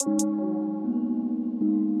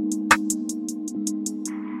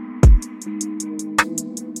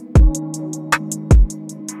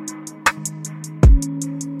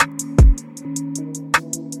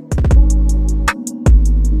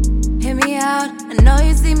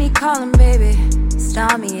see me calling, baby,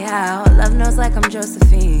 stall me out. Love knows like I'm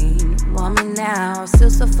Josephine. Want me now, still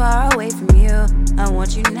so far away from you. I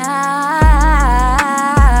want you now.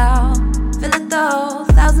 Feel it though,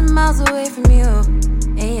 1,000 miles away from you.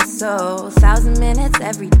 In your soul, 1,000 minutes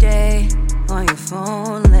every day. On your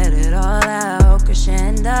phone, let it all out,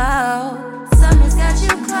 crescendo. Summer's got you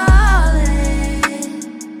calling,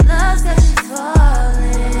 love's got you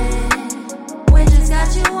falling, winter's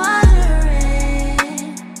got you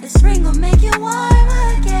wondering, the spring will make you warm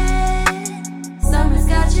again. Summer's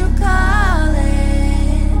got you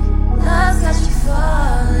calling, love's got you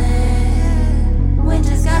falling,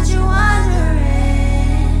 winter's got you wondering,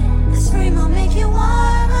 the spring will make you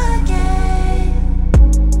warm again.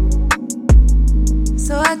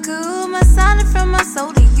 So I cool my sound from my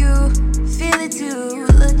soul to you. Feel it too,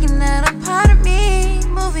 looking at a part of me,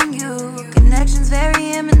 moving you. Connection's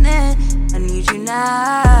very imminent, I need you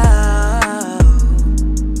now.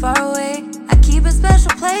 Far away, I keep a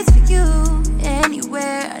special place for you.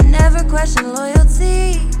 Anywhere, I never question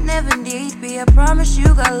loyalty. Never need be, I promise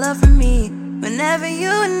you got love for me. Whenever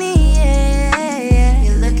you need it,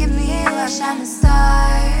 you look at me while shining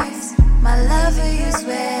stars. My love for you's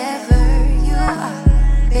wherever you are.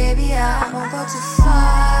 Baby, I won't go too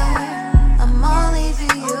far. I'm only for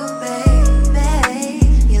you, baby.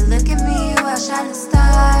 You look at me while shining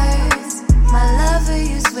stars. My love for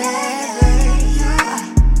you's wherever you are.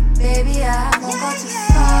 Baby, I won't go too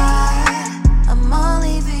far. I'm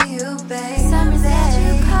only for you, baby. Summer's got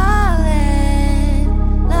you calling,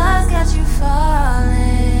 love's got you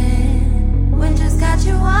falling, winter's got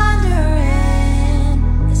you wondering,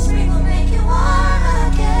 the spring will make you warm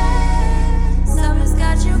again. Summer's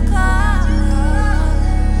got you calling,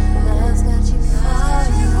 love's got you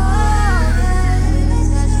falling, winter's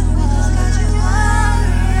got you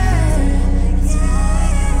wondering, the spring will make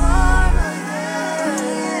you warm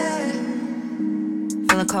again.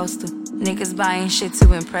 Feeling coastal. Niggas buying shit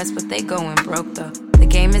to impress, but they going broke though. The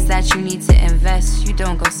game is that you need to invest, you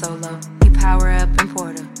don't go solo. You power up and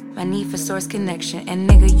portal, my need for source connection. And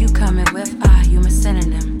nigga, you coming with, you my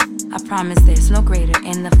synonym. I promise there's no greater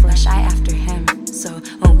in the flesh, I after him. So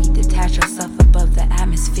when we detach ourselves above the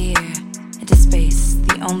atmosphere, into space,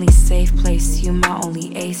 the only safe place, you my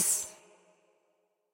only ace.